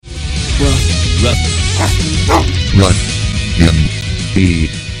Run in the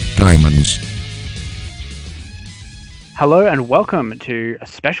diamonds. Hello and welcome to a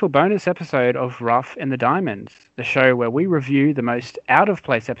special bonus episode of Rough in the Diamonds, the show where we review the most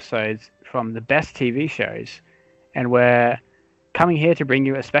out-of-place episodes from the best TV shows, and we're coming here to bring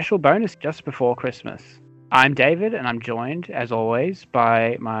you a special bonus just before Christmas. I'm David, and I'm joined, as always,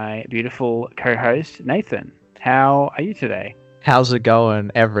 by my beautiful co-host, Nathan. How are you today? How's it going,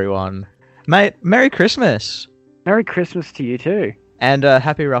 everyone? Mate, Merry Christmas! Merry Christmas to you too. And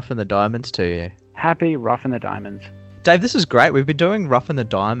happy Rough in the Diamonds to you. Happy Rough in the Diamonds. Dave, this is great. We've been doing Rough in the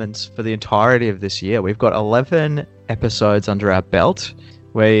Diamonds for the entirety of this year. We've got 11 episodes under our belt.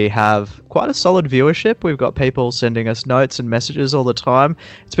 We have quite a solid viewership. We've got people sending us notes and messages all the time.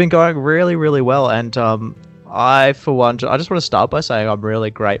 It's been going really, really well. And I, for one, I just want to start by saying I'm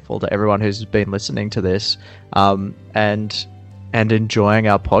really grateful to everyone who's been listening to this and enjoying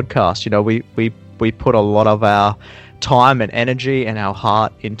our podcast. You know, we put a lot of our time and energy and our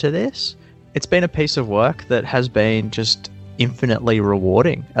heart into this. It's been a piece of work that has been just infinitely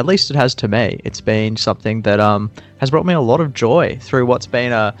rewarding. At least it has to me. It's been something that has brought me a lot of joy through what's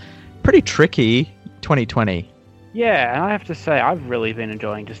been a pretty tricky 2020. Yeah, and I have to say, I've really been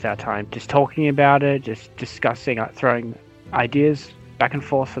enjoying just our time, just talking about it, just discussing, throwing ideas back and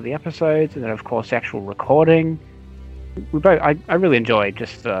forth for the episodes, and then of course actual recording. I really enjoyed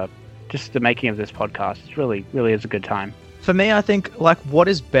just the making of this podcast. It really is a good time. For me, I think, like, what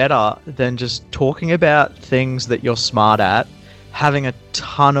is better than just talking about things that you're smart at, having a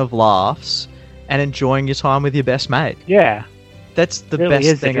ton of laughs, and enjoying your time with your best mate? Yeah. That's the really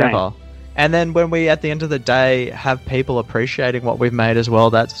best thing ever. And then when we, at the end of the day, have people appreciating what we've made as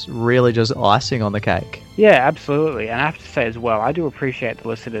well, that's really just icing on the cake. Yeah, absolutely. And I have to say as well, I do appreciate the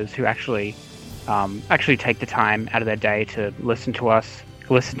listeners who actually take the time out of their day to listen to us,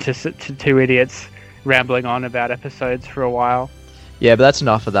 listen to two idiots rambling on about episodes for a while. Yeah, but that's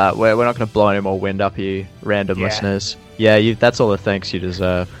enough of that. We're not going to blow any more wind up you random listeners. Yeah, that's all the thanks you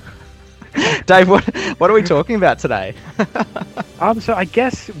deserve. Dave, what are we talking about today? So I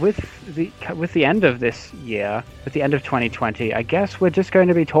guess with the end of this year, with the end of 2020, I guess we're just going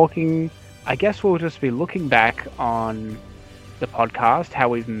to be talking. I guess we'll just be looking back on the podcast, how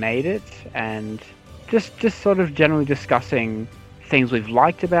we've made it, and just sort of generally discussing things we've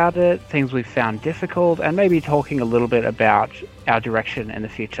liked about it, things we've found difficult, and maybe talking a little bit about our direction in the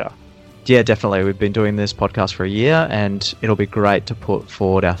future. Yeah, definitely. We've been doing this podcast for a year, and it'll be great to put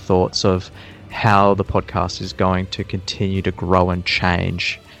forward our thoughts of how the podcast is going to continue to grow and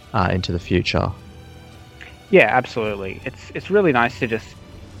change into the future. Yeah, absolutely. It's really nice to just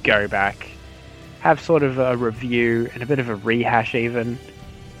go back, have sort of a review and a bit of a rehash even,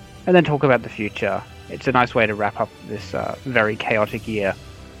 and then talk about the future. It's a nice way to wrap up this very chaotic year.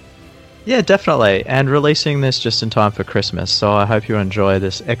 Yeah, definitely. And releasing this just in time for Christmas, so I hope you enjoy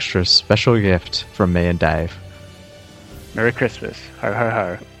this extra special gift from me and Dave. Merry Christmas. Ho, ho,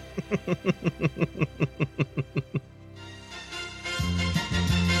 ho.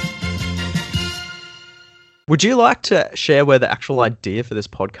 Would you like to share where the actual idea for this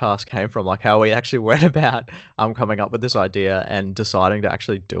podcast came from? Like how we actually went about coming up with this idea and deciding to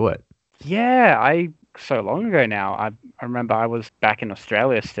actually do it? Yeah, so long ago now. I remember I was back in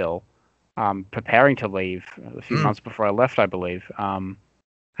Australia still, preparing to leave a few months before I left, I believe.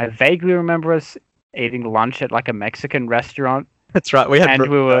 I vaguely remember us eating lunch at like a Mexican restaurant. That's right. We had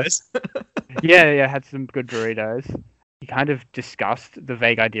burritos. Yeah, had some good burritos. You kind of discussed the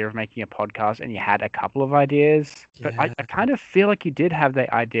vague idea of making a podcast, and you had a couple of ideas. But I kind of feel like you did have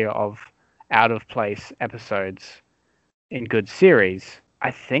the idea of out-of-place episodes in good series.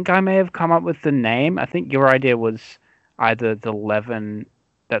 I think I may have come up with the name. I think your idea was either the leaven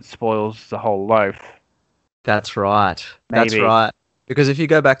that spoils the whole loaf. That's right. Maybe. That's right. Because if you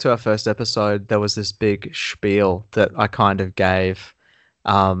go back to our first episode, there was this big spiel that I kind of gave,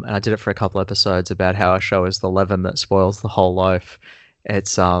 and I did it for a couple episodes about how our show is the leaven that spoils the whole loaf.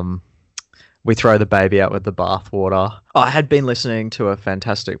 It's we throw the baby out with the bathwater. I had been listening to a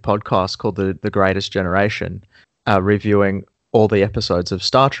fantastic podcast called The Greatest Generation, reviewing all the episodes of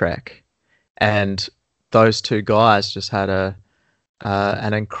Star Trek, and those two guys just had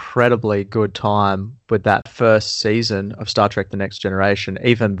an incredibly good time with that first season of Star Trek The Next Generation,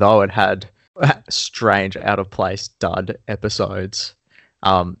 even though it had strange out-of-place dud episodes.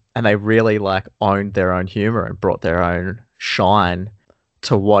 And they really owned their own humor and brought their own shine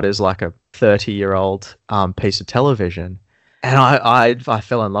to what is like a 30-year-old piece of television. And I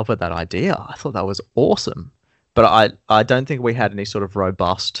fell in love with that idea. I thought that was awesome. But I don't think we had any sort of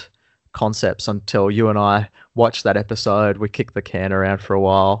robust concepts until you and I watched that episode. We kicked the can around for a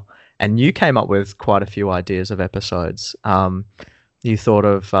while, and you came up with quite a few ideas of episodes. You thought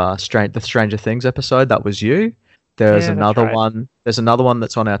of the Stranger Things episode. That was you. There's Yeah, that's another right. one. There's another one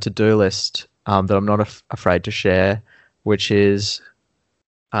that's on our to-do list that I'm not afraid to share, which is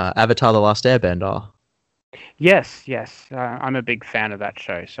Avatar: The Last Airbender. Yes, yes. I'm a big fan of that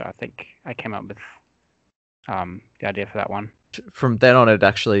show, so I think I came up with the idea for that one. From then on, it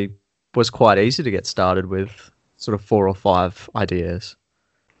actually was quite easy to get started with sort of 4 or 5 ideas.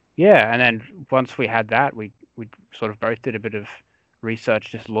 Yeah, and then once we had that, we sort of both did a bit of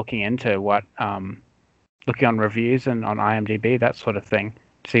research, just looking into what, looking on reviews and on IMDb, that sort of thing,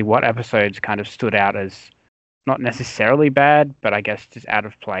 to see what episodes kind of stood out as not necessarily bad, but I guess just out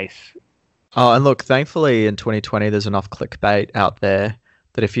of place. Oh, and look, thankfully in 2020, there's enough clickbait out there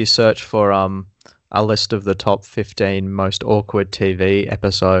that if you search for a list of the top 15 most awkward TV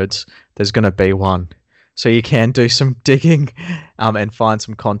episodes, there's going to be one. So you can do some digging and find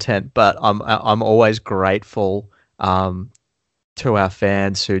some content. But I'm always grateful to our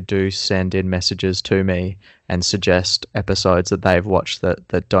fans who do send in messages to me and suggest episodes that they've watched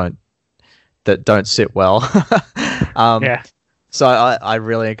that don't sit well. Yeah. So I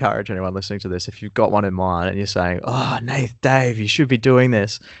really encourage anyone listening to this, if you've got one in mind and you're saying, "Oh, Nath, Dave, you should be doing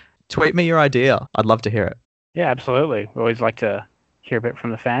this," tweet me your idea. I'd love to hear it. Yeah, absolutely. We always like to hear a bit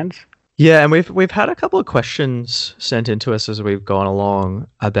from the fans. Yeah, and we've had a couple of questions sent in to us as we've gone along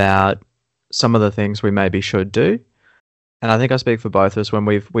about some of the things we maybe should do. And I think I speak for both of us when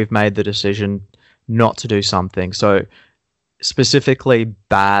we've made the decision not to do something. So specifically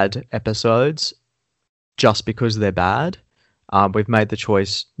bad episodes, just because they're bad, we've made the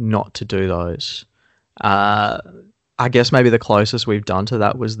choice not to do those. I guess maybe the closest we've done to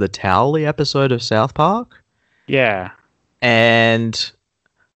that was the Towley episode of South Park. Yeah. And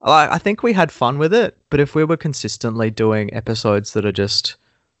I think we had fun with it, but if we were consistently doing episodes that are just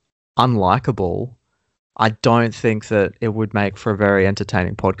unlikable, I don't think that it would make for a very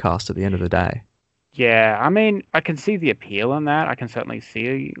entertaining podcast at the end of the day. Yeah, I mean, I can see the appeal in that. I can certainly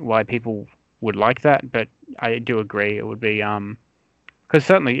see why people would like that, but I do agree it would be because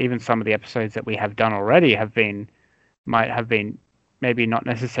certainly even some of the episodes that we have done already might have been maybe not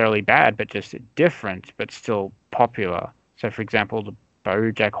necessarily bad, but just different, but still popular. So, for example, the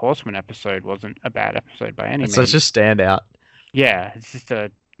BoJack Horseman episode wasn't a bad episode by any means. So it's just stand out. Yeah, it's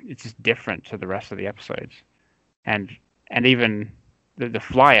just different to the rest of the episodes, and even the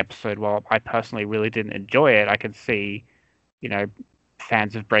Fly episode. While I personally really didn't enjoy it, I could see,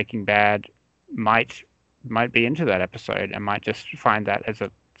 fans of Breaking Bad might be into that episode and might just find that as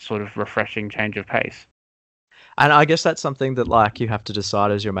a sort of refreshing change of pace. And I guess that's something that you have to decide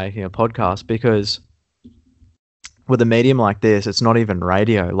as you're making a podcast, because with a medium like this, it's not even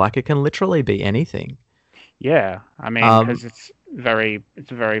radio. It can literally be anything. Yeah, I mean, because it's a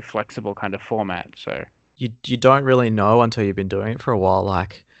very flexible kind of format. So you don't really know until you've been doing it for a while.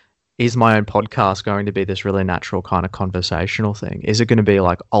 Is my own podcast going to be this really natural kind of conversational thing? Is it going to be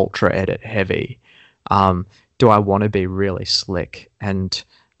ultra edit heavy? Do I want to be really slick and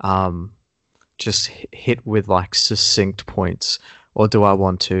just hit with succinct points, or do I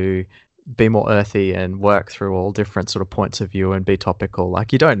want to be more earthy and work through all different sort of points of view and be topical?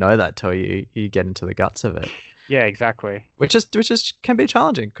 You don't know that till you get into the guts of it. Yeah, exactly. Which can be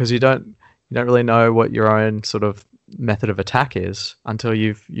challenging, because you don't really know what your own sort of method of attack is until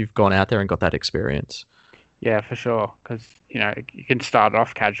you've gone out there and got that experience. Yeah, for sure. Because you can start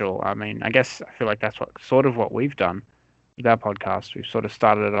off casual. I mean, I guess I feel like that's what we've done with our podcast. We've sort of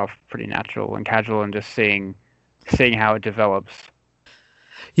started it off pretty natural and casual, and just seeing how it develops.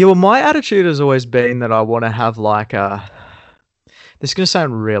 Yeah, well, my attitude has always been that I want to have this is going to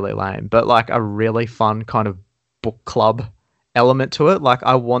sound really lame, but a really fun kind of book club element to it.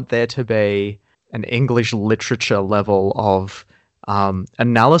 I want there to be an English literature level of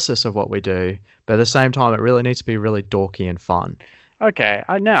analysis of what we do, but at the same time, it really needs to be really dorky and fun. Okay,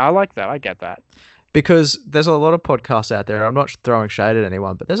 I like that. I get that. Because there's a lot of podcasts out there. I'm not throwing shade at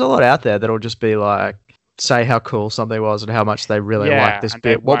anyone, but there's a lot out there that'll just be say how cool something was and how much they really like this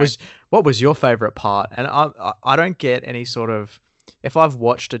bit. What was your favorite part? And I don't get any sort of, if I've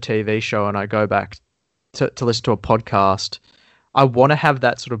watched a TV show and I go back to listen to a podcast, I want to have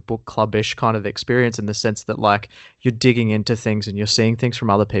that sort of book clubbish kind of experience, in the sense that you're digging into things and you're seeing things from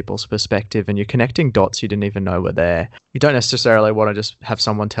other people's perspective and you're connecting dots you didn't even know were there. You don't necessarily want to just have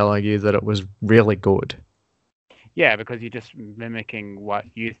someone telling you that it was really good. Yeah, because you're just mimicking what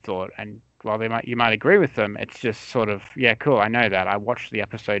you thought, and while you might agree with them, it's just sort of, yeah, cool, I know that. I watched the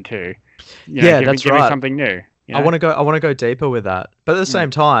episode too. That's give right. me something new. I want to go deeper with that. But at the same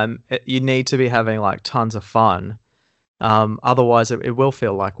time, you need to be having tons of fun. Otherwise, it will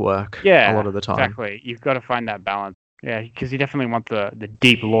feel like work a lot of the time. Exactly. You've got to find that balance. Yeah, because you definitely want the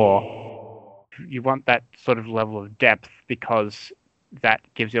deep lore. You want that sort of level of depth because that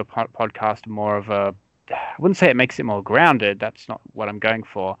gives your podcast more of a... I wouldn't say it makes it more grounded. That's not what I'm going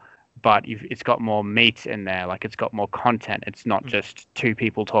for. But it's got more meat in there. Like, it's got more content. It's not just two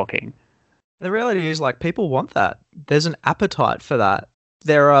people talking. The reality is, like, people want that. There's an appetite for that.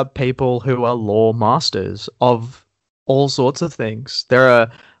 There are people who are lore masters of all sorts of things. There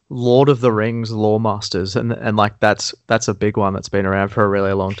are Lord of the Rings lore masters, and like that's a big one that's been around for a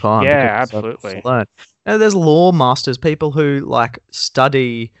really long time. Yeah, absolutely. And there's lore masters, people who like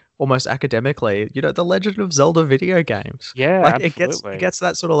study almost academically, the Legend of Zelda video games. Yeah, like absolutely. it gets to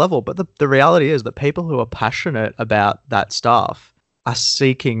that sort of level. But the reality is that people who are passionate about that stuff are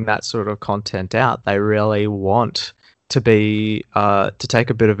seeking that sort of content out. They really want to be to take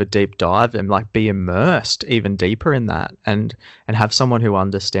a bit of a deep dive and like be immersed even deeper in that, and have someone who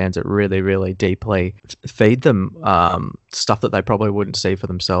understands it really, really deeply feed them stuff that they probably wouldn't see for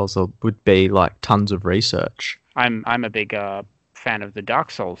themselves, or would be like tons of research. I'm a big fan of the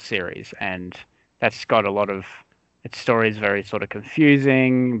Dark Souls series, and that's got a lot of... its story is very sort of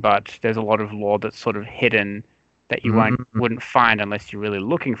confusing, but there's a lot of lore that's sort of hidden that you wouldn't find unless you're really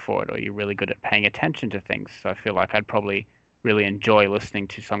looking for it, or you're really good at paying attention to things. So I feel like I'd probably really enjoy listening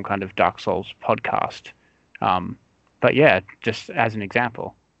to some kind of Dark Souls podcast. But yeah, just as an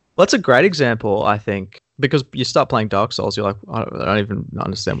example. Well, that's a great example, I think, because you start playing Dark Souls, you're like, I don't even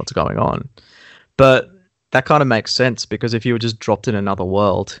understand what's going on. But that kind of makes sense, because if you were just dropped in another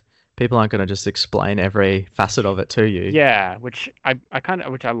world, people aren't going to just explain every facet of it to you. Yeah, which I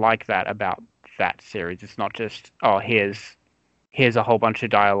like that about that series. It's not just, here's a whole bunch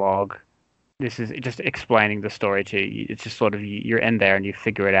of dialogue. This is just explaining the story to you. It's just sort of you're in there and you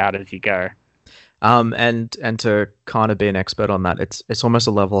figure it out as you go. And to kind of be an expert on that, it's almost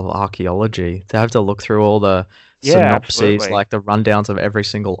a level of archaeology. They have to look through all the synopses, absolutely. like the rundowns of every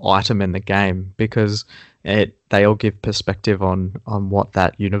single item in the game, because they all give perspective on what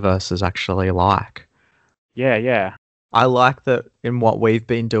that universe is actually like. Yeah. I like that in what we've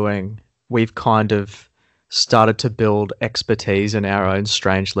been doing, we've kind of started to build expertise in our own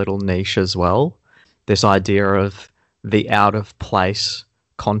strange little niche as well. This idea of the out of place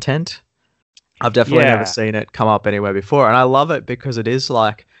content. I've definitely never seen it come up anywhere before. And I love it because it is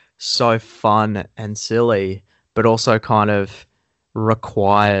like so fun and silly, but also kind of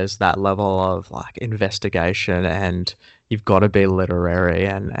requires that level of like investigation, and you've got to be literary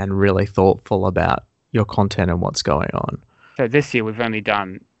and really thoughtful about your content and what's going on. So this year we've only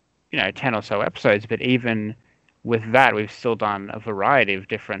done 10 or so episodes, but even with that, we've still done a variety of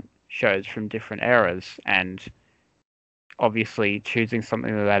different shows from different eras, and obviously choosing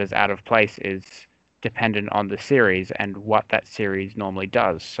something that is out of place is dependent on the series and what that series normally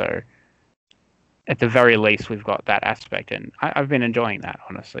does. So at the very least, we've got that aspect, and I've been enjoying that,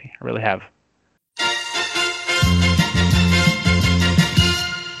 honestly. I really have.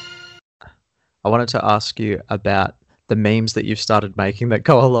 I wanted to ask you about the memes that you've started making that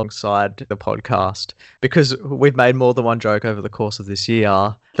go alongside the podcast, because we've made more than one joke over the course of this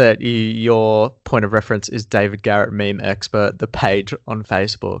year that your point of reference is David Garrett Meme Expert, the page on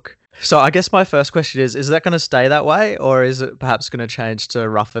Facebook. So I guess my first question is that going to stay that way, or is it perhaps going to change to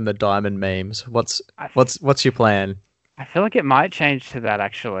Rough and the Diamond memes? What's your plan? I feel like it might change to that,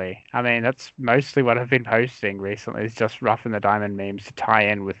 actually. I mean, that's mostly what I've been posting recently, is just Rough and the Diamond memes to tie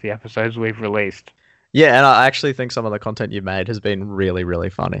in with the episodes we've released. Yeah, and I actually think some of the content you've made has been really, really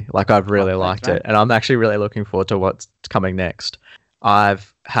funny. Like, I've really liked it, and I'm actually really looking forward to what's coming next.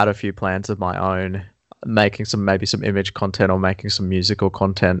 I've had a few plans of my own, making some image content or making some musical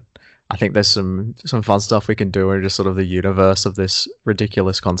content. I think there's some fun stuff we can do in just sort of the universe of this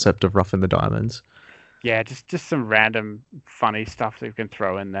ridiculous concept of Rough and the Diamonds. Yeah, just some random funny stuff that we can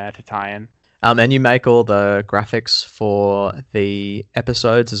throw in there to tie in. And you make all the graphics for the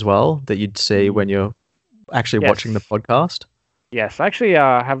episodes as well that you'd see when you're actually watching the podcast? Yes, I actually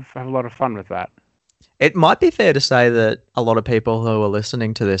have a lot of fun with that. It might be fair to say that a lot of people who are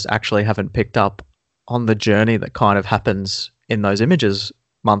listening to this actually haven't picked up on the journey that kind of happens in those images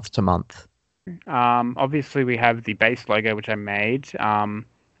month to month. Obviously, we have the base logo, which I made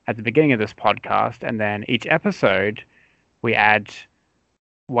at the beginning of this podcast, and then each episode we add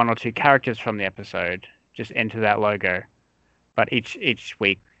one or two characters from the episode just into that logo. But each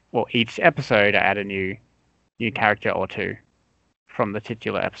week, or each episode, I add a new character or two from the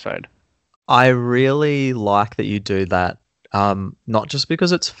titular episode. I really like that you do that, not just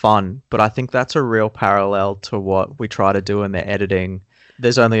because it's fun, but I think that's a real parallel to what we try to do in the editing.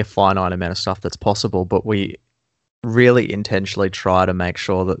 There's only a finite amount of stuff that's possible, but we really intentionally try to make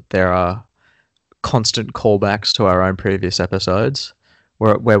sure that there are constant callbacks to our own previous episodes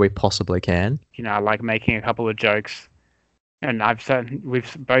where we possibly can. You know, I like making a couple of jokes, and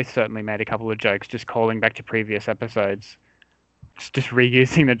we've both certainly made a couple of jokes just calling back to previous episodes, just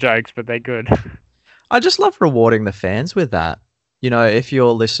reusing the jokes, but they're good. I just love rewarding the fans with that. You know, if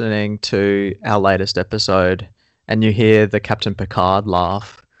you're listening to our latest episode and you hear the Captain Picard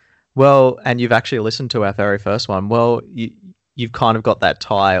laugh, well, and you've actually listened to our very first one, well, you've kind of got that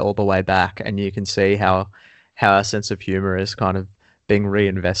tie all the way back, and you can see how our sense of humor is kind of being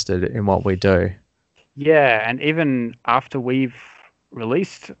reinvested in what we do. Yeah, and even after we've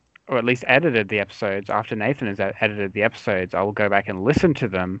released, or at least edited the episodes, after Nathan has edited the episodes, I will go back and listen to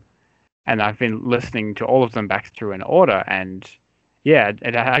them. And I've been listening to all of them back through in order, and yeah,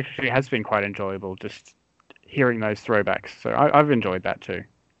 it actually has been quite enjoyable just hearing those throwbacks. So I've enjoyed that too.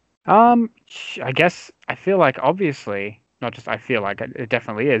 I guess I feel like, obviously, not just I feel like it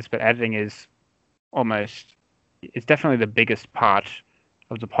definitely is, but editing is it's definitely the biggest part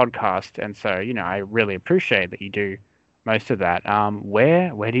of the podcast, and so, you know, I really appreciate that you do most of that.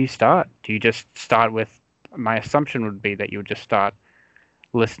 Where do you start? Do you just start with? My assumption would be that you would just start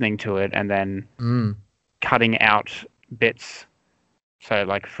listening to it and then cutting out bits. So,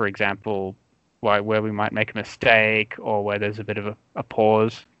 like, for example, where we might make a mistake, or where there's a bit of a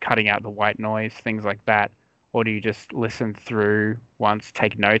pause, cutting out the white noise, things like that. Or do you just listen through once,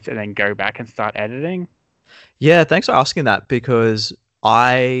 take notes, and then go back and start editing? Yeah, thanks for asking that, because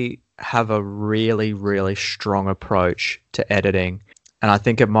I have a really, really strong approach to editing. And I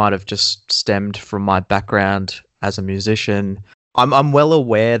think it might have just stemmed from my background as a musician. I'm well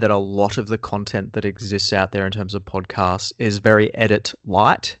aware that a lot of the content that exists out there in terms of podcasts is very edit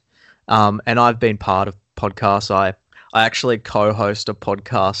light. And I've been part of podcasts. I actually co-host a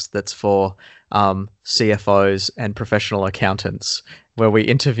podcast that's for CFOs and professional accountants, where we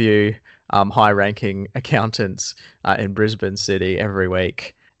interview high-ranking accountants in Brisbane City every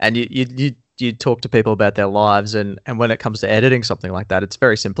week. And you talk to people about their lives, and when it comes to editing something like that, it's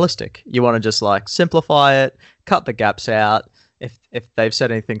very simplistic. You want to just like simplify it, cut the gaps out. If they've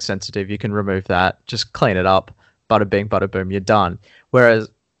said anything sensitive, you can remove that, just clean it up, bada bing, bada boom, you're done.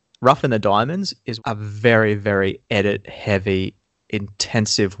 Whereas Rough in the Diamonds is a very, very edit-heavy,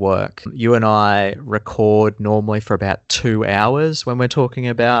 intensive work. You and I record normally for about 2 hours when we're talking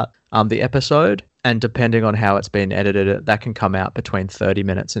about the episode, and depending on how it's been edited, that can come out between 30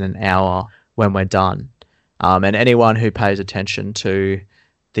 minutes and an hour when we're done. And anyone who pays attention to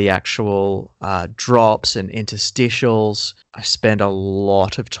the actual drops and interstitials, I spend a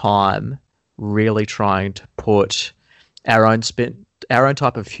lot of time really trying to put our own spin, our own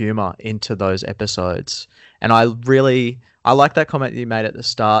type of humor into those episodes. And I like that comment you made at the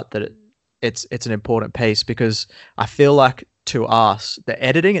start, that it's an important piece, because I feel like, to us, the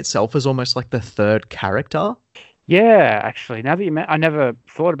editing itself is almost like the third character. Yeah, actually, now that I never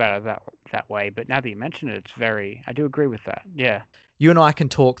thought about it that way, but now that you mention it, I do agree with that. Yeah. You and I can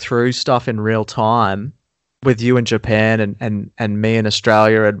talk through stuff in real time with you in Japan and me in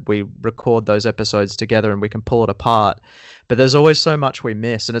Australia, and we record those episodes together and we can pull it apart. But there's always so much we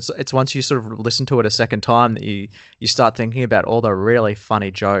miss, and it's once you sort of listen to it a second time that you start thinking about all the really funny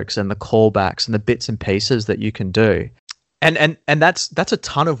jokes and the callbacks and the bits and pieces that you can do. And that's a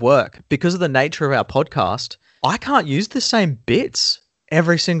ton of work. Because of the nature of our podcast, I can't use the same bits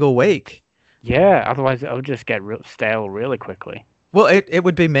every single week. Yeah, otherwise it would just get stale really quickly. Well, it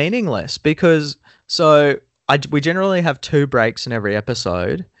would be meaningless, because we generally have 2 breaks in every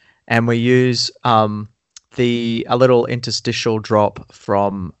episode, and we use a little interstitial drop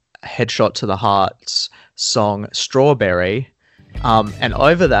from Headshot to the Heart's song Strawberry, and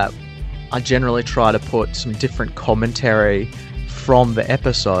over that I generally try to put some different commentary from the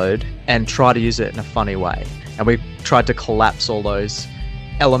episode and try to use it in a funny way. And we tried to collapse all those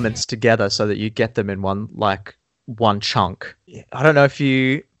elements together so that you get them in one chunk. I don't know if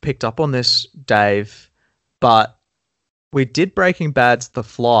you picked up on this, Dave, but we did Breaking Bad's The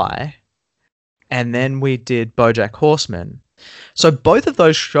Fly, and then we did BoJack Horseman. So both of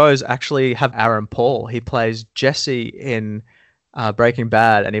those shows actually have Aaron Paul. He plays Jesse in Breaking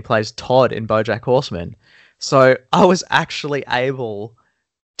Bad, and he plays Todd in BoJack Horseman. So I was actually able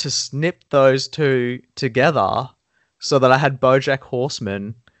to snip those 2 together so that I had BoJack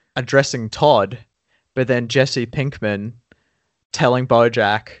Horseman addressing Todd, but then Jesse Pinkman telling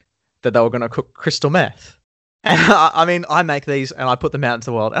BoJack that they were going to cook crystal meth. And I mean, I make these and I put them out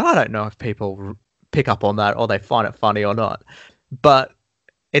into the world, and I don't know if people pick up on that or they find it funny or not. But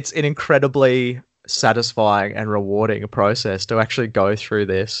it's an incredibly satisfying and rewarding process to actually go through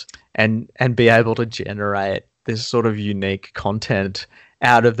this and be able to generate this sort of unique content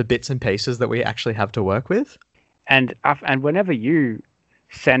out of the bits and pieces that we actually have to work with. And whenever you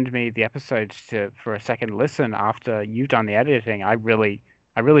send me the episodes for a second listen after you've done the editing, I really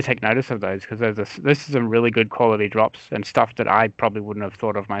take notice of those, because this is some really good quality drops and stuff that I probably wouldn't have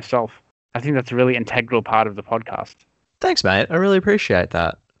thought of myself. I think that's a really integral part of the podcast. Thanks, mate. I really appreciate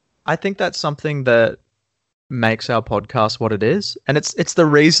that. I think that's something that makes our podcast what it is, and it's the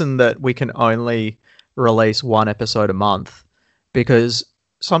reason that we can only release one episode a month, because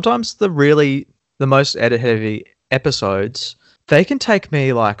sometimes the most edit heavy episodes, they can take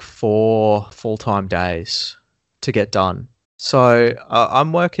me like 4 full-time days to get done. So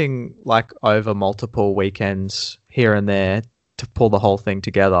I'm working like over multiple weekends here and there to pull the whole thing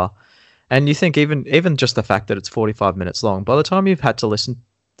together. And you think even just the fact that it's 45 minutes long, by the time you've had to listen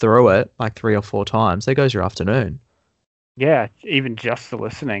through it like 3 or 4 times, there goes your afternoon. Yeah, even just the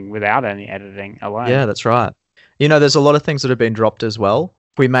listening without any editing alone. Yeah, that's right. You know, there's a lot of things that have been dropped as well.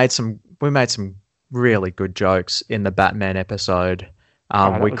 We made some really good jokes in the Batman episode.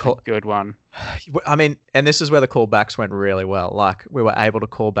 That was a good one. I mean, and this is where the callbacks went really well. Like, we were able to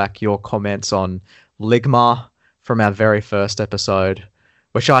call back your comments on Ligma from our very first episode,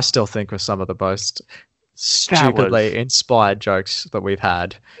 which I still think was some of the most stupidly inspired jokes that we've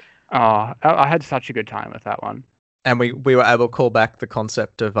had. Oh, I had such a good time with that one. And we were able to call back the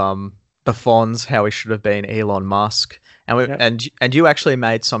concept of the Fonz, how he should have been Elon Musk. And and you actually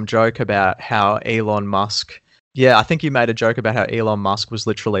made some joke about how Elon Musk... Yeah, I think you made a joke about how Elon Musk was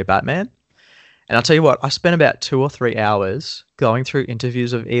literally Batman. And I'll tell you what, I spent about 2 or 3 hours going through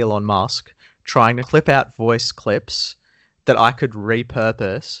interviews of Elon Musk, trying to clip out voice clips that I could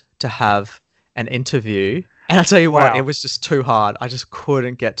repurpose to have an interview. And I'll tell you what, it was just too hard. I just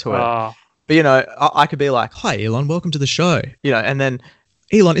couldn't get to it. But, you know, I could be like, "Hi, Elon, welcome to the show." You know, and then,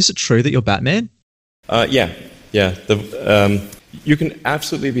 "Elon, is it true that you're Batman?" Yeah. You can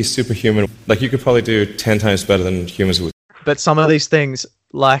absolutely be superhuman. Like, you could probably do 10 times better than humans would. But some of these things,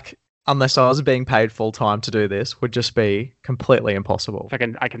 like, unless I was being paid full time to do this, would just be completely impossible.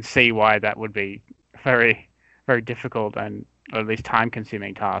 I can see why that would be very, very difficult and or at least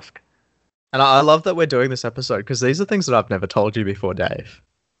time-consuming task. And I love that we're doing this episode, because these are things that I've never told you before, Dave.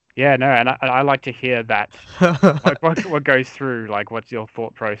 Yeah, no, and I like to hear that. Like, what goes through, like, what's your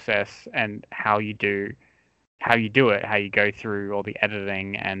thought process and how you do it, how you go through all the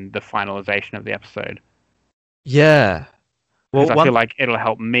editing and the finalization of the episode. Yeah. Well, I feel like it'll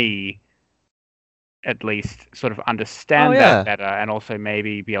help me at least sort of understand that better, and also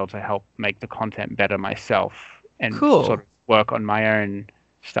maybe be able to help make the content better myself and sort of work on my own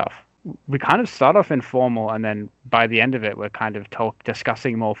stuff. We kind of start off informal, and then by the end of it, we're kind of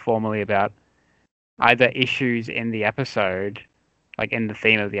discussing more formally about either issues in the episode, like in the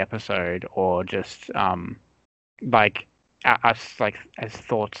theme of the episode, or just like us, like as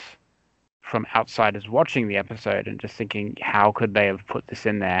thoughts from outsiders watching the episode and just thinking, how could they have put this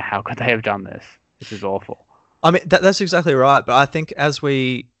in there? How could they have done this? This is awful. I mean, that's exactly right. But I think as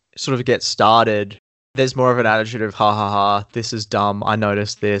we sort of get started, there's more of an attitude of, ha ha ha, this is dumb. I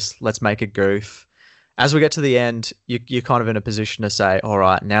noticed this. Let's make a goof. As we get to the end, you're kind of in a position to say, all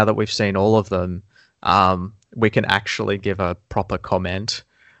right, now that we've seen all of them, we can actually give a proper comment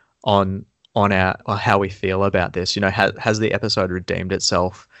on how we feel about this. You know, has the episode redeemed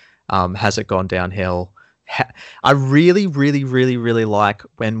itself? Has it gone downhill? I really, really, really, really like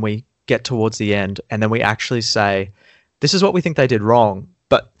when we get towards the end and then we actually say, this is what we think they did wrong.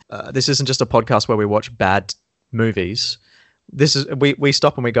 But this isn't just a podcast where we watch bad movies. This is we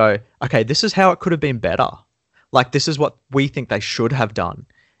stop and we go, okay, this is how it could have been better. Like, this is what we think they should have done.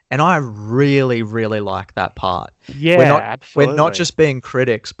 And I really, really like that part. Yeah, absolutely. We're not just being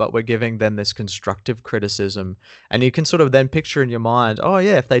critics, but we're giving them this constructive criticism. And you can sort of then picture in your mind, oh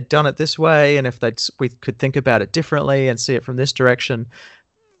yeah, if they'd done it this way, and if we could think about it differently and see it from this direction,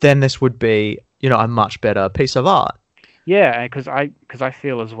 then this would be, you know, a much better piece of art. Yeah, because I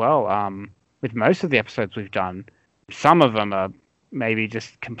feel as well, with most of the episodes we've done, some of them are maybe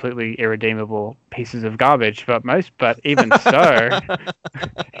just completely irredeemable pieces of garbage, but even so,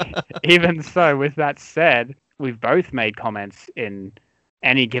 even so, with that said, we've both made comments in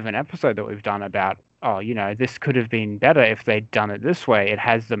any given episode that we've done about, oh, you know, this could have been better if they'd done it this way. It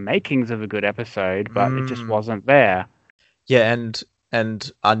has the makings of a good episode, but it just wasn't there. Yeah,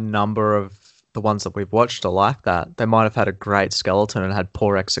 and a number of the ones that we've watched are like that. They might have had a great skeleton and had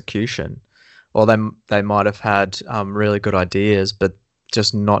poor execution. Or they might have had really good ideas, but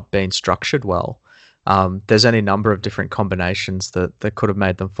just not been structured well. There's any number of different combinations that could have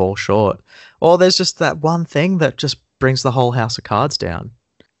made them fall short. Or there's just that one thing that just brings the whole house of cards down.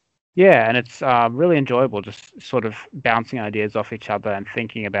 Yeah, and it's really enjoyable just sort of bouncing ideas off each other and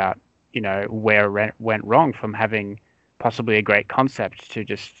thinking about, where it went wrong from having possibly a great concept to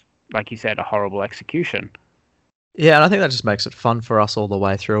just, like you said, a horrible execution. Yeah, and I think that just makes it fun for us all the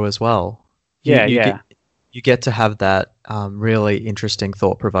way through as well. Yeah, You yeah. you get to have that really interesting,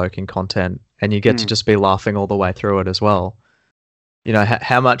 thought-provoking content, and you get to Mm. just be laughing all the way through it as well.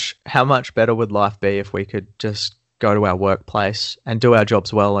 How much better would life be if we could just go to our workplace and do our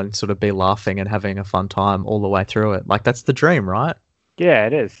jobs well and sort of be laughing and having a fun time all the way through it? Like that's the dream, right? Yeah,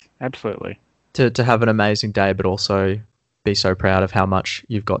 it is. Absolutely. To have an amazing day, but also be so proud of how much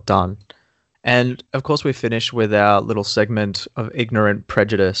you've got done. And of course, we finish with our little segment of ignorant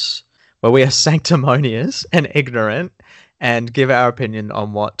prejudice, where we are sanctimonious and ignorant and give our opinion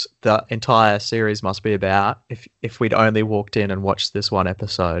on what the entire series must be about if we'd only walked in and watched this one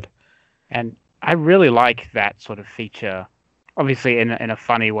episode. And I really like that sort of feature, obviously in a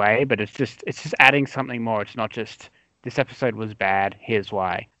funny way, but it's just adding something more. It's not just this episode was bad, here's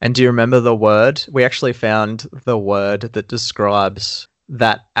why. And do you remember the word? We actually found the word that describes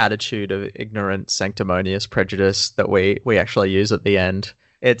that attitude of ignorant, sanctimonious prejudice that we actually use at the end.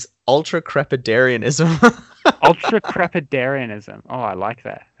 It's ultra-crepidarianism. Ultra crepidarianism. Oh, I like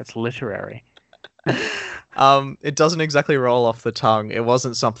that. That's literary. It doesn't exactly roll off the tongue. It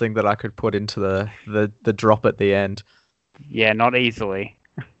wasn't something that I could put into the drop at the end. Yeah, not easily.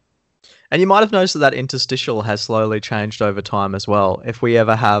 And you might have noticed that interstitial has slowly changed over time as well. If we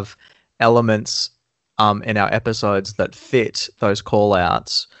ever have elements in our episodes that fit those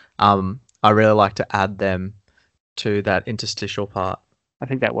call-outs, I really like to add them to that interstitial part. I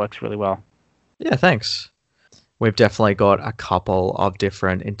think that works really well. Yeah, thanks. We've definitely got a couple of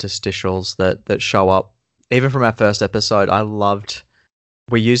different interstitials that show up. Even from our first episode,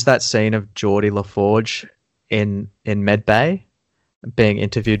 we used that scene of Geordie LaForge in Medbay being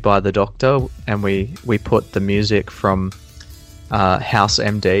interviewed by the doctor, and we put the music from House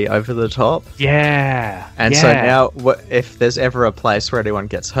MD over the top. Yeah. And yeah. so now, if there's ever a place where anyone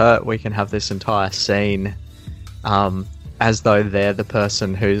gets hurt, we can have this entire scene as though they're the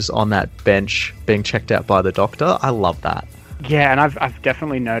person who's on that bench being checked out by the doctor. I love that. Yeah, and I've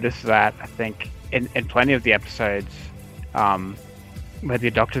definitely noticed that, I think, in plenty of the episodes where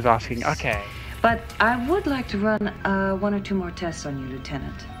the doctor's asking, okay. But I would like to run one or two more tests on you,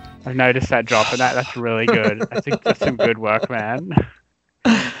 Lieutenant. I've noticed that drop, and that's really good. I think that's some good work, man.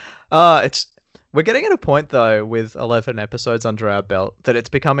 We're getting at a point, though, with 11 episodes under our belt, that it's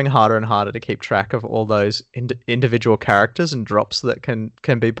becoming harder and harder to keep track of all those individual characters and drops that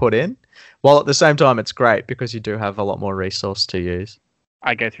can be put in. While at the same time, it's great because you do have a lot more resource to use.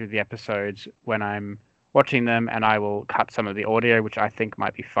 I go through the episodes when I'm watching them, and I will cut some of the audio, which I think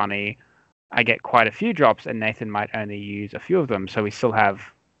might be funny. I get quite a few drops, and Nathan might only use a few of them, so we still have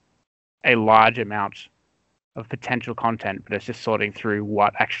a large amount of potential content, but it's just sorting through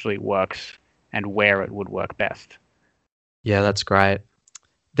what actually works and where it would work best. Yeah, that's great.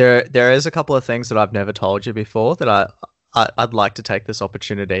 There is a couple of things that I've never told you before that I'd like to take this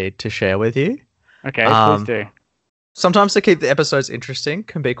opportunity to share with you. Okay, please do. Sometimes to keep the episodes interesting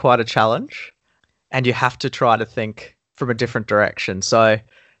can be quite a challenge, and you have to try to think from a different direction. So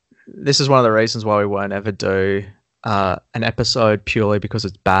this is one of the reasons why we won't ever do an episode purely because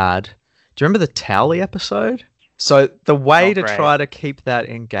it's bad. Do you remember the Towley episode? So the way to try to keep that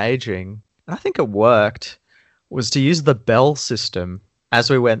engaging, and I think it worked, was to use the bell system as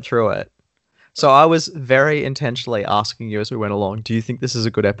we went through it. So I was very intentionally asking you as we went along, do you think this is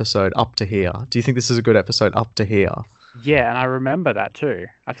a good episode up to here? Do you think this is a good episode up to here? Yeah, and I remember that too.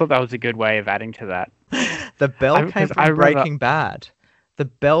 I thought that was a good way of adding to that. The bell came from Breaking Bad. The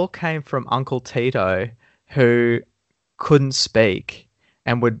bell came from Uncle Tito, who couldn't speak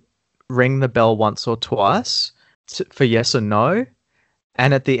and would ring the bell once or twice for yes or no.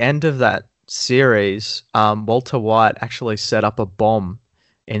 And at the end of that series, Walter White actually set up a bomb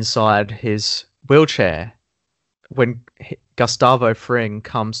inside his wheelchair. When Gustavo Fring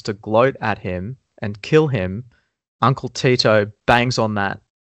comes to gloat at him and kill him, Uncle Tito bangs on that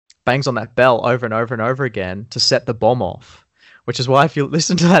bell over and over and over again to set the bomb off. Which is why if you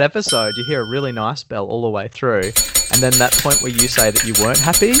listen to that episode, you hear a really nice bell all the way through. And then that point where you say that you weren't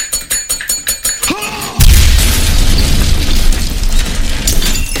happy,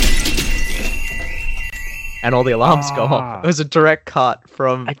 and all the alarms go off. It was a direct cut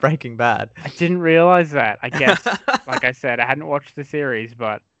from Breaking Bad. I didn't realize that. I guess, like I said, I hadn't watched the series,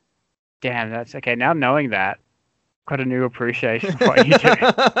 but damn, that's okay. Now knowing that, got a new appreciation for what you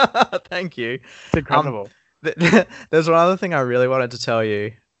do. Thank you. It's incredible. There's one other thing I really wanted to tell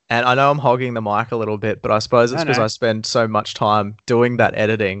you, and I know I'm hogging the mic a little bit, but I suppose it's because I spend so much time doing that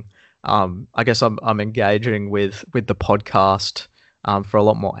editing I guess I'm engaging with the podcast for a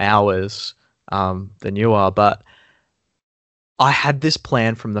lot more hours than you are, but I had this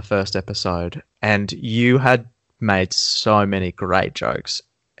plan from the first episode, and you had made so many great jokes.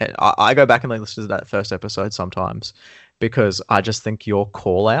 And I go back and listen to that first episode sometimes because I just think your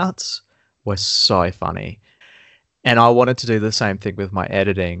call-outs were so funny. And I wanted to do the same thing with my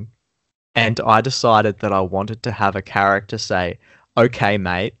editing. And I decided that I wanted to have a character say, "Okay,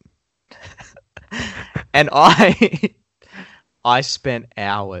 mate." And I spent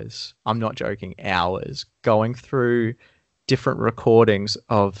hours, I'm not joking, hours, going through different recordings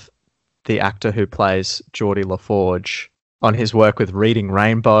of the actor who plays Geordie LaForge on his work with Reading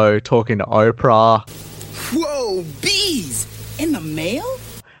Rainbow, talking to Oprah. Whoa, bees! In the mail?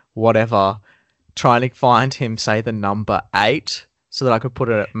 Whatever. Trying to find him say the number 8 so that I could put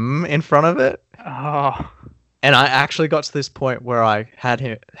an in front of it. Oh. And I actually got to this point where I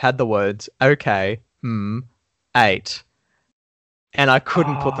had the words, "Okay, 8." And I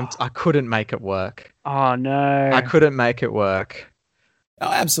couldn't put them, I couldn't make it work. Oh, no. I couldn't make it work.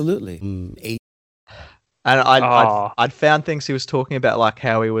 Oh, absolutely. 8. And I'd found things he was talking about, like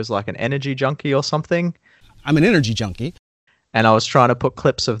how he was like an energy junkie or something. I'm an energy junkie. And I was trying to put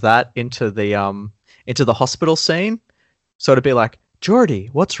clips of that into the hospital scene. So it'd be like, "Geordie,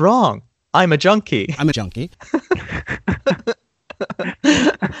 what's wrong? I'm a junkie." I'm a junkie.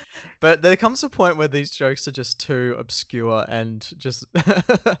 But there comes a point where these jokes are just too obscure and just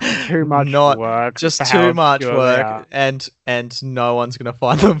Too much work. Just for too how much obscure they work, are. and no one's gonna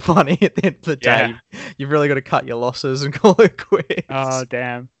find them funny at the end of the day. Yeah. You've really got to cut your losses and call it quits. Oh,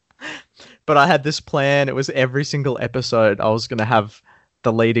 damn. But I had this plan. It was every single episode I was gonna have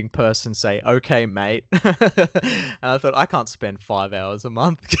the leading person say, "Okay, mate." And I thought, I can't spend 5 hours a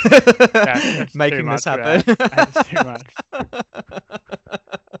month That's making too this much, happen. That's too much.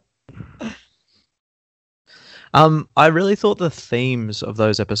 I really thought the themes of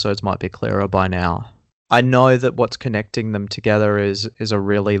those episodes might be clearer by now. I know that what's connecting them together is a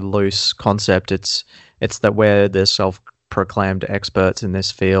really loose concept. It's that we're the self-proclaimed experts in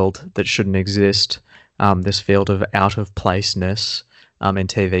this field that shouldn't exist, this field of out-of-placeness in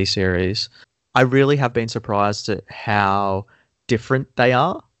TV series. I really have been surprised at how different they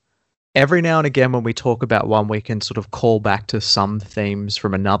are. Every now and again when we talk about one, we can sort of call back to some themes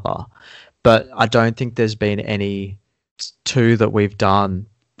from another. But I don't think there's been any two that we've done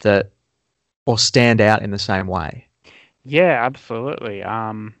that or stand out in the same way. Yeah, absolutely.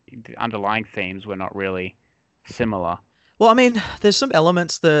 The underlying themes were not really similar. Well, I mean, there's some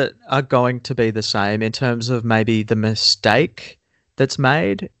elements that are going to be the same in terms of maybe the mistake that's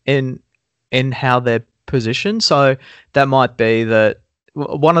made in how they're positioned. So that might be that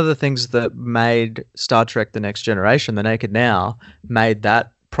one of the things that made Star Trek The Next Generation, The Naked Now, made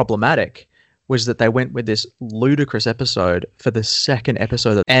that problematic was that they went with this ludicrous episode for the second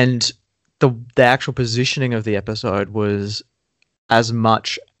episode, and the actual positioning of the episode was as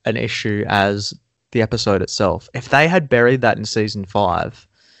much an issue as the episode itself. If they had buried that in season 5,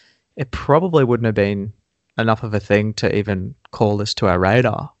 it probably wouldn't have been enough of a thing to even call this to our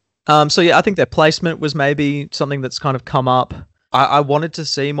radar. So yeah, I think their placement was maybe something that's kind of come up. I wanted to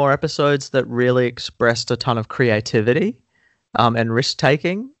see more episodes that really expressed a ton of creativity and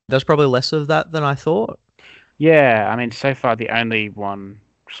risk-taking. There's probably less of that than I thought. Yeah, I mean, so far the only one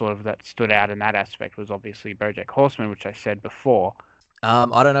sort of that stood out in that aspect was obviously BoJack Horseman, which I said before.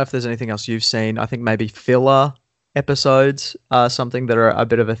 I don't know if there's anything else you've seen. I think maybe filler episodes are something that are a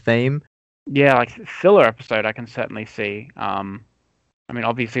bit of a theme. Yeah, like filler episode I can certainly see. I mean,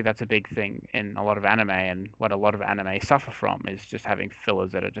 obviously that's a big thing in a lot of anime, and what a lot of anime suffer from is just having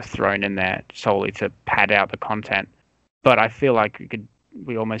fillers that are just thrown in there solely to pad out the content. But I feel like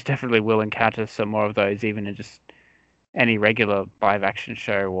we almost definitely will encounter some more of those even in just any regular live action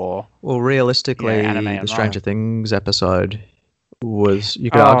show or... Well, realistically, anime the Stranger Things episode was... You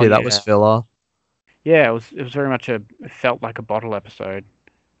could Oh, argue that yeah. was filler. Yeah, it was very much it felt like a bottle episode.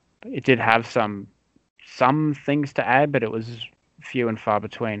 It did have some things to add, but it was few and far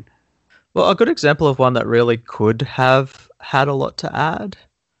between. Well, a good example of one that really could have had a lot to add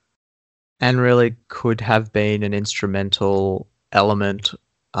and really could have been an instrumental element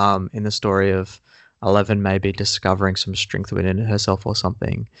in the story of Eleven maybe discovering some strength within herself or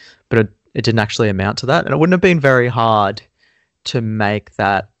something. But it didn't actually amount to that. And it wouldn't have been very hard to make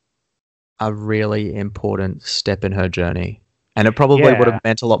that a really important step in her journey. And it probably would have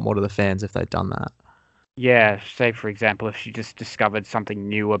meant a lot more to the fans if they'd done that. Yeah, say for example, if she just discovered something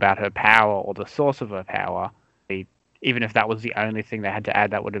new about her power or the source of her power, even if that was the only thing they had to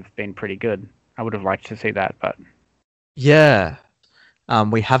add, that would have been pretty good. I would have liked to see that, but... Yeah.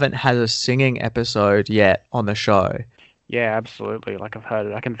 We haven't had a singing episode yet on the show. Yeah, absolutely. Like I've heard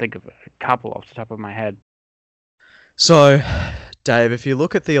it. I can think of a couple off the top of my head. So, Dave, if you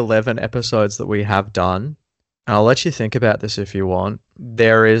look at the 11 episodes that we have done, and I'll let you think about this if you want,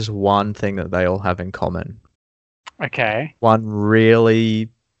 there is one thing that they all have in common. Okay. One really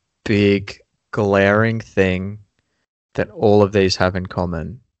big, glaring thing that all of these have in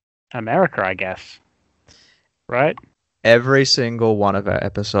common. America, I guess. Right? Every single one of our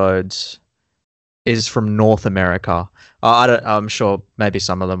episodes is from North America. I'm sure maybe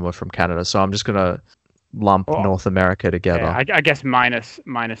some of them were from Canada, so I'm just going to lump North America together. Yeah, I guess minus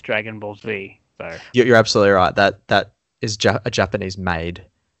Dragon Ball Z, though. You're absolutely right. That is a Japanese-made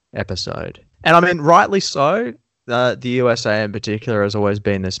episode. And I mean, rightly so. The USA in particular has always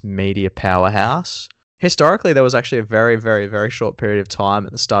been this media powerhouse. Historically, there was actually a very, very, very short period of time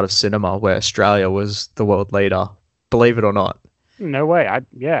at the start of cinema where Australia was the world leader. Believe it or not. No way. I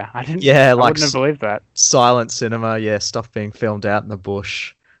didn't. Yeah, I like wouldn't have believed that. Silent cinema, yeah, stuff being filmed out in the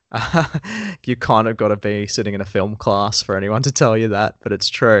bush. You kind of got to be sitting in a film class for anyone to tell you that, but it's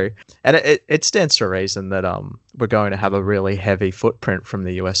true. And it stands to reason that we're going to have a really heavy footprint from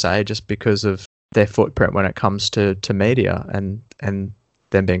the USA just because of their footprint when it comes to media and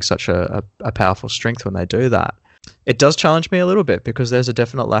them being such a powerful strength when they do that. It does challenge me a little bit because there's a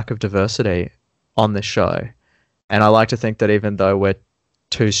definite lack of diversity on this show. And I like to think that even though we're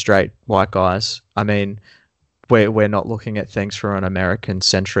two straight white guys, I mean, we're not looking at things from an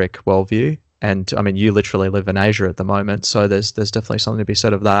American-centric worldview. And I mean, you literally live in Asia at the moment, so there's definitely something to be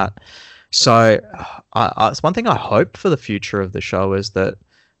said of that. So it's one thing I hope for the future of the show is that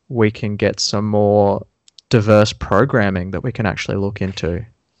we can get some more diverse programming that we can actually look into.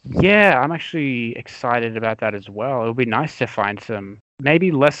 Yeah, I'm actually excited about that as well. It would be nice to find some maybe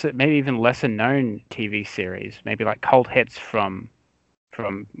even lesser known TV series, maybe like cult hits from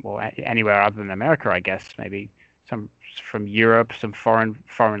anywhere other than America, I guess. Maybe some from Europe, some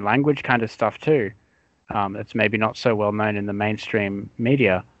foreign language kind of stuff too. That's maybe not so well known in the mainstream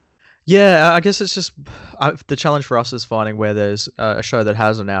media. Yeah, I guess it's just the challenge for us is finding where there's a show that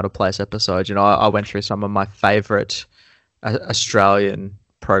has an out of place episode. You know, I went through some of my favorite Australian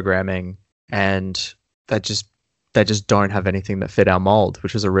programming, and they just don't have anything that fit our mold,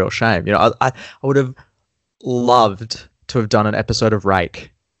 which is a real shame. You know, I would have loved to have done an episode of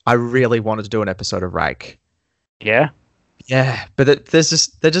Rake. I really wanted to do an episode of Rake. Yeah, but there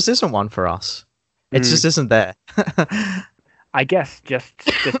just isn't one for us. It just isn't there. I guess just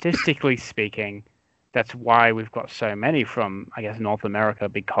statistically speaking, that's why we've got so many from, I guess, North America,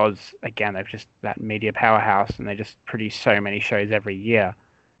 because, again, they've just that media powerhouse and they just produce so many shows every year.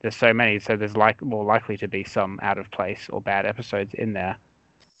 There's so many, so there's more likely to be some out of place or bad episodes in there.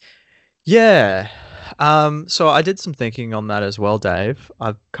 Yeah. So I did some thinking on that as well, Dave.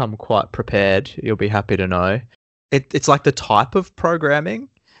 I've come quite prepared. You'll be happy to know. It's like the type of programming.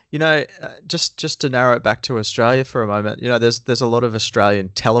 You know, just to narrow it back to Australia for a moment, you know, there's a lot of Australian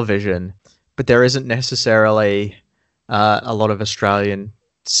television, but there isn't necessarily a lot of Australian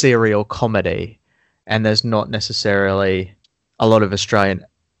serial comedy, and there's not necessarily a lot of Australian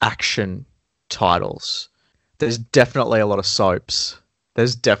action titles. There's definitely a lot of soaps.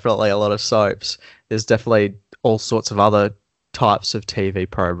 There's definitely all sorts of other types of TV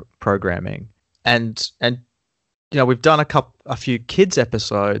programming, and you know, we've done a few kids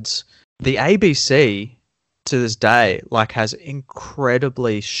episodes. The ABC to this day has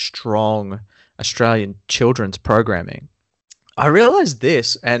incredibly strong Australian children's programming. I realized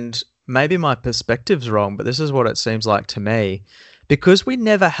this, and maybe my perspective's wrong, but this is what it seems like to me, because we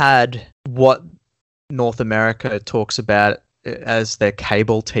never had what North America talks about as their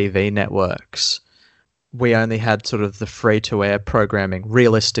cable TV networks. We only had sort of the free-to-air programming.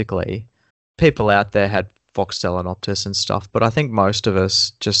 Realistically, people out there had Foxtel and Optus and stuff, but I think most of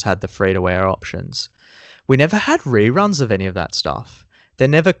us just had the free-to-air options. We never had reruns of any of that stuff. There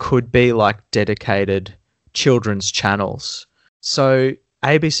never could be dedicated children's channels. So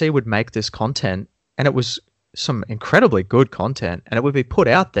ABC would make this content, and it was some incredibly good content, and it would be put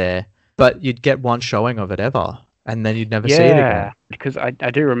out there, but you'd get one showing of it ever, and then you'd never see it again. Yeah, because I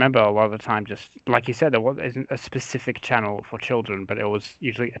do remember a lot of the time, just like you said, there wasn't a specific channel for children, but it was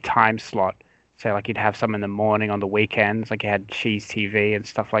usually a time slot. So you'd have some in the morning on the weekends, you had Cheese TV and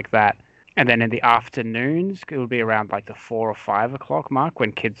stuff like that. And then in the afternoons, it would be around the 4 or 5 o'clock mark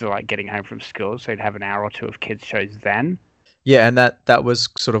when kids are getting home from school. So you'd have an hour or two of kids shows then. Yeah, and that was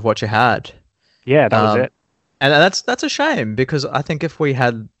sort of what you had. Yeah, that was it. And that's a shame, because I think if we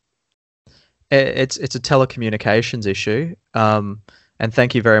had, it's a telecommunications issue. And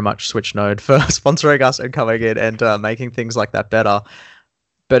thank you very much, Switchnode, for sponsoring us and coming in and making things like that better.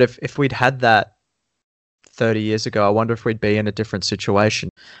 But if we'd had that 30 years ago, I wonder if we'd be in a different situation.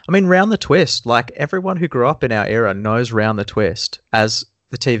 I mean, Round the Twist, like everyone who grew up in our era knows Round the Twist as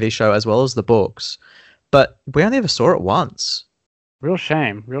the TV show as well as the books, but we only ever saw it once. Real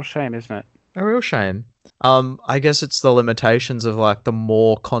shame, isn't it? A real shame. I guess it's the limitations of like the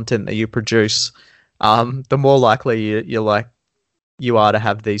more content that you produce, the more likely you are to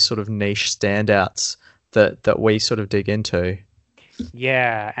have these sort of niche standouts that we sort of dig into.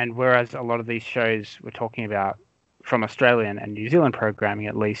 Yeah, and whereas a lot of these shows we're talking about from Australian and New Zealand programming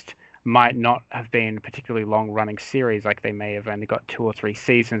at least might not have been a particularly long-running series, like they may have only got 2 or 3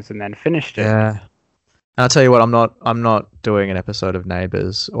 seasons and then finished it. Yeah. And I'll tell you what, I'm not doing an episode of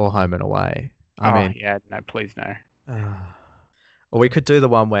Neighbours or Home and Away. I mean, yeah, no, please no. Or we could do the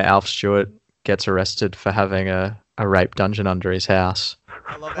one where Alf Stewart gets arrested for having a rape dungeon under his house.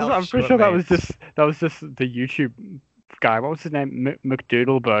 I'm pretty sure that was just the YouTube guy. What was his name?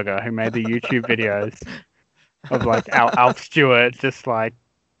 McDoodleburger, who made the YouTube videos of like Alf Stewart just like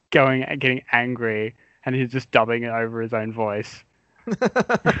getting angry, and he's just dubbing it over his own voice.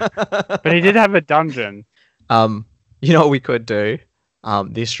 But he did have a dungeon. You know what we could do?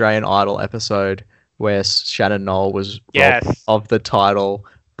 The Australian Idol episode where Shannon Knoll was robbed of the title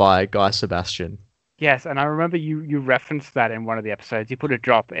by Guy Sebastian. Yes, and I remember you referenced that in one of the episodes. You put a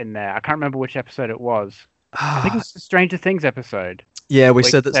drop in there. I can't remember which episode it was. I think it was the Stranger Things episode. Yeah, we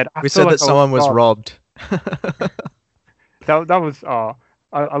said that someone was robbed. that was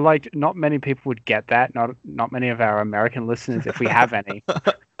I liked. Not many people would get that. Not many of our American listeners, if we have any,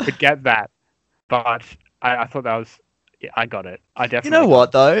 would get that. But I thought that was. Yeah, I got it. I definitely. You know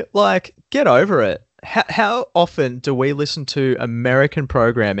what though? Like, get over it. How often do we listen to American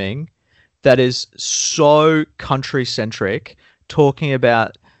programming that is so country centric, talking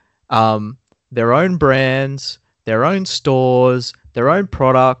about their own brands, their own stores, their own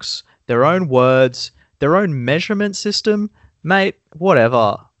products, their own words, their own measurement system? Mate,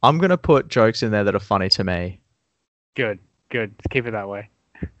 whatever. I'm going to put jokes in there that are funny to me. Good. Keep it that way.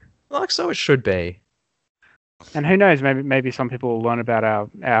 Like, so it should be. And who knows, maybe some people will learn about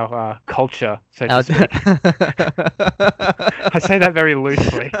our culture, so to speak. I say that very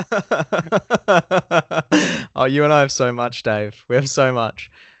loosely. Oh, you and I have so much, Dave. We have so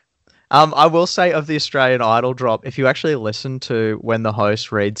much. I will say of the Australian Idol drop, if you actually listen to when the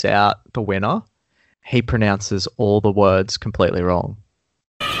host reads out the winner, he pronounces all the words completely wrong.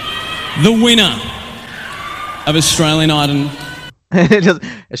 The winner of Australian Idol.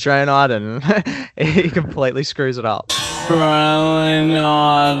 Australian Idol. He completely screws it up. Australian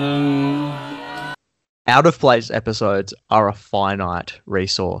Idol. Out of place episodes are a finite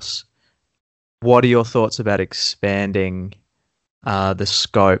resource. What are your thoughts about expanding the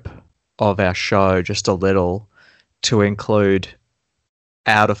scope of our show just a little to include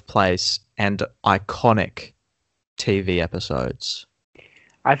out of place and iconic TV episodes?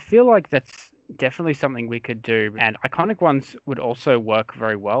 I feel like that's definitely something we could do, and iconic ones would also work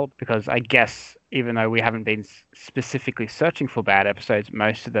very well, because I guess even though we haven't been specifically searching for bad episodes,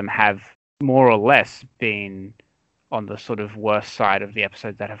 most of them have more or less been on the sort of worst side of the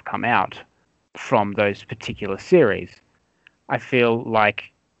episodes that have come out from those particular series. I feel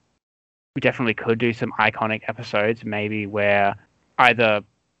like we definitely could do some iconic episodes, maybe where either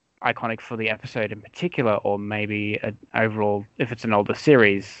iconic for the episode in particular, or maybe an overall, if it's an older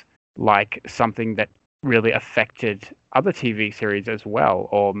series, like something that really affected other TV series as well,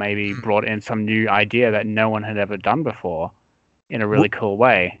 or maybe brought in some new idea that no one had ever done before in a really cool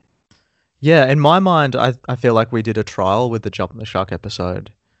way. Yeah, in my mind, I feel like we did a trial with the Jump the Shark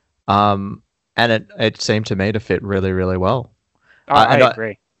episode, and it seemed to me to fit really, really well. I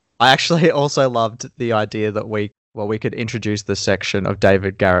agree. I actually also loved the idea that we could introduce the section of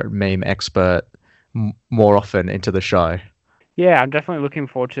David Garrett meme expert more often into the show. Yeah, I'm definitely looking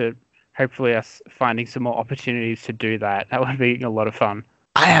forward to hopefully us finding some more opportunities to do that. That would be a lot of fun.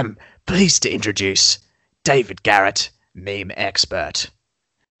 I am pleased to introduce David Garrett, meme expert.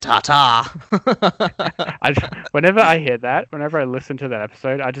 Ta-ta! Whenever I hear that, whenever I listen to that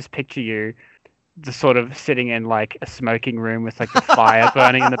episode, I just picture you just sort of sitting in like a smoking room with like the fire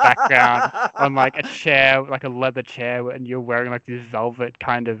burning in the background on like a chair, like a leather chair, and you're wearing like this velvet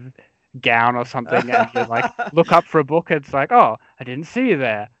kind of gown or something, and you like look up for a book, and it's like, oh, I didn't see you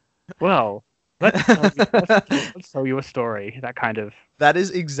there. Well, let's tell you a story. That kind of. That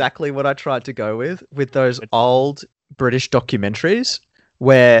is exactly what I tried to go with those old British documentaries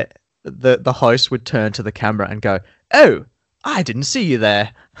where the host would turn to the camera and go, "Oh, I didn't see you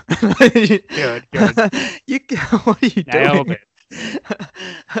there." Good. What are you Nailed doing? it.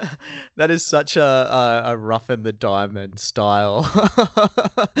 That is such a rough in the diamond style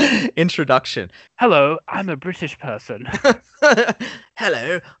introduction. Hello, I'm a British person.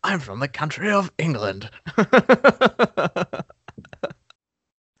 Hello, I'm from the country of England.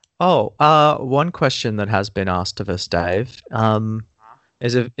 One question that has been asked of us, Dave,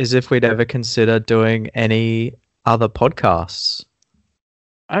 is if we'd ever consider doing any other podcasts.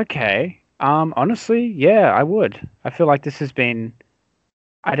 Okay. Honestly, yeah, I would. I feel like this has been...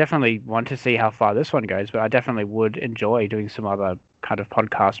 I definitely want to see how far this one goes, but I definitely would enjoy doing some other kind of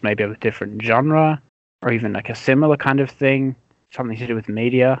podcast, maybe of a different genre, or even like a similar kind of thing, something to do with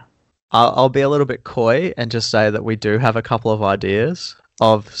media. I'll be a little bit coy and just say that we do have a couple of ideas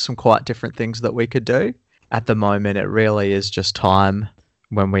of some quite different things that we could do. At the moment, it really is just time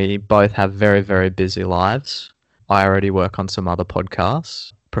when we both have very, very busy lives. I already work on some other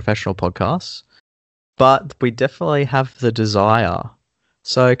podcasts, professional podcasts, but we definitely have the desire.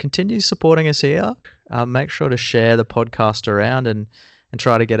 So continue supporting us here. Make sure to share the podcast around and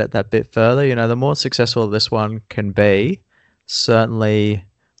try to get it that bit further. You know, the more successful this one can be, certainly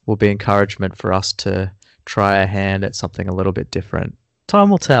will be encouragement for us to try our hand at something a little bit different.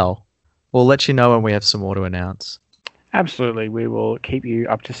 Time will tell. We'll let you know when we have some more to announce. Absolutely. We will keep you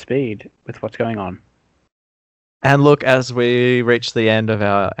up to speed with what's going on. And look, as we reach the end of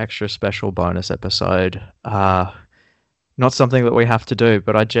our extra special bonus episode, not something that we have to do,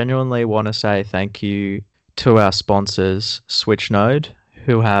 but I genuinely want to say thank you to our sponsors, Switchnode,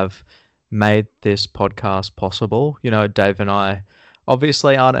 who have made this podcast possible. You know, Dave and I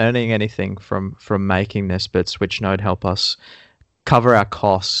obviously aren't earning anything from making this, but Switchnode help us cover our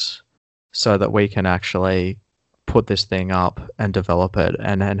costs so that we can actually put this thing up and develop it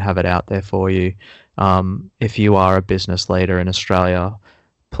and have it out there for you. If you are a business leader in Australia,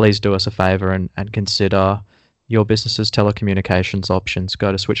 please do us a favor and consider your business's telecommunications options.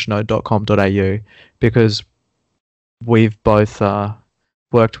 Go to switchnode.com.au because we've both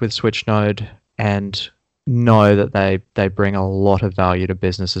worked with Switchnode and know that they bring a lot of value to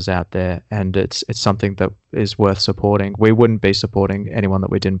businesses out there, and it's something that is worth supporting. We wouldn't be supporting anyone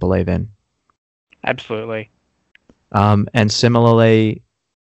that we didn't believe in. Absolutely. And similarly,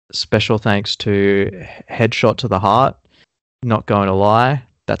 special thanks to Headshot to the Heart. Not going to lie,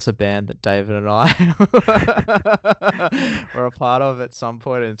 that's a band that David and I were a part of at some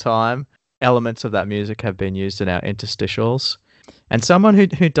point in time. Elements of that music have been used in our interstitials. And someone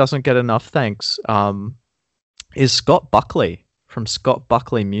who doesn't get enough thanks is Scott Buckley from Scott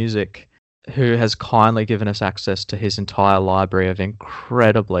Buckley Music, who has kindly given us access to his entire library of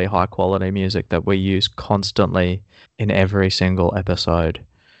incredibly high quality music that we use constantly in every single episode.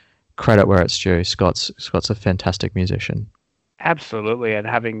 Credit where it's due. Scott's a fantastic musician. Absolutely, and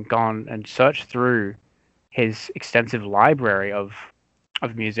having gone and searched through his extensive library of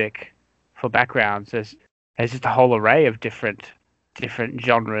music for backgrounds, there's just a whole array of different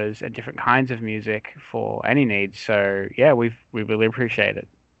genres and different kinds of music for any needs. So yeah, we really appreciate it.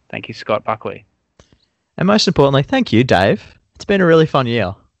 Thank you, Scott Buckley. And most importantly, thank you, Dave. It's been a really fun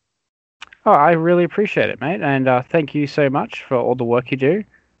year. Oh, I really appreciate it, mate. And thank you so much for all the work you do.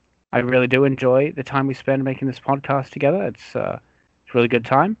 I really do enjoy the time we spend making this podcast together. It's a really good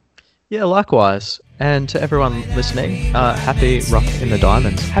time. Yeah, likewise. And to everyone listening, happy Rough in the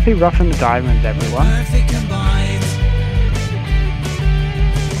Diamonds. Happy Rough in the Diamonds, everyone.